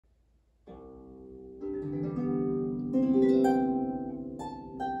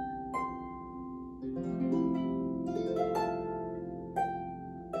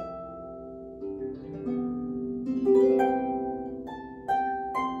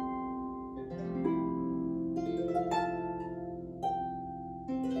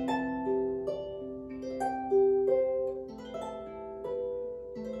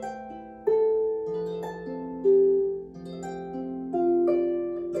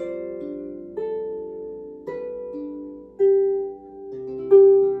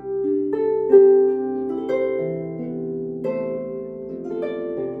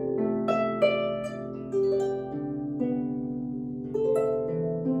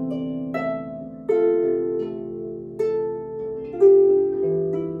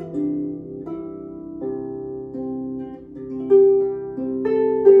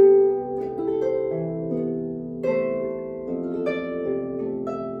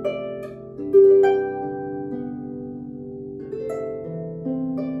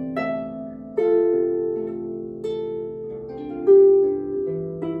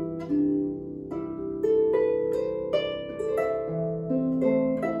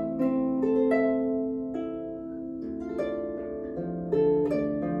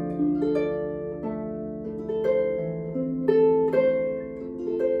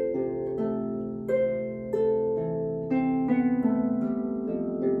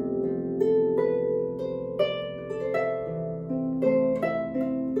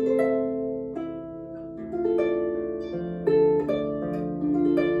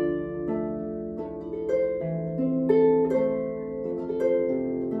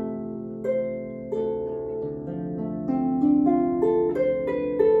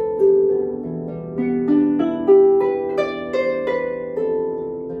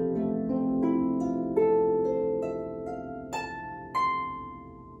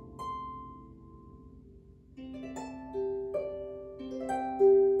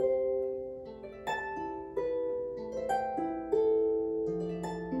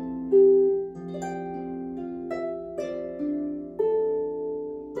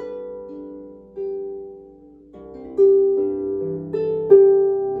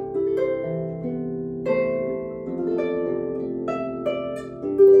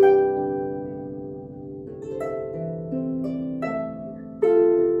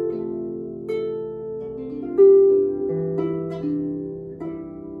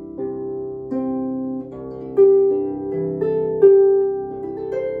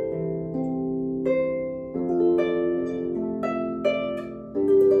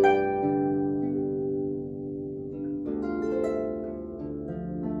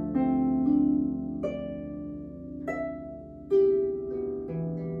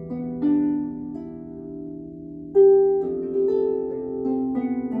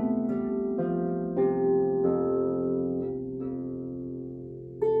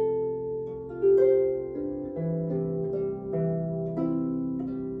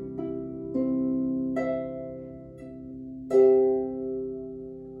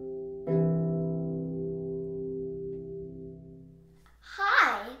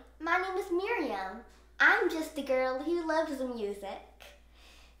just a girl who loves music.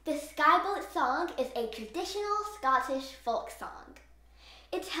 The Skye song is a traditional Scottish folk song.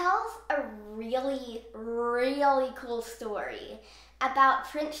 It tells a really, really cool story about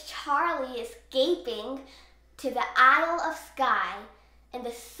Prince Charlie escaping to the Isle of Skye in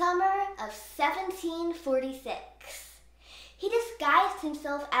the summer of 1746. He disguised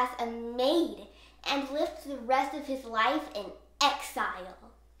himself as a maid and lived the rest of his life in exile.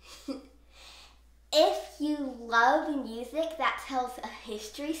 If you love music that tells a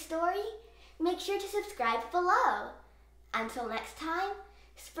history story, make sure to subscribe below. Until next time,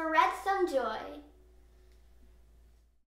 spread some joy.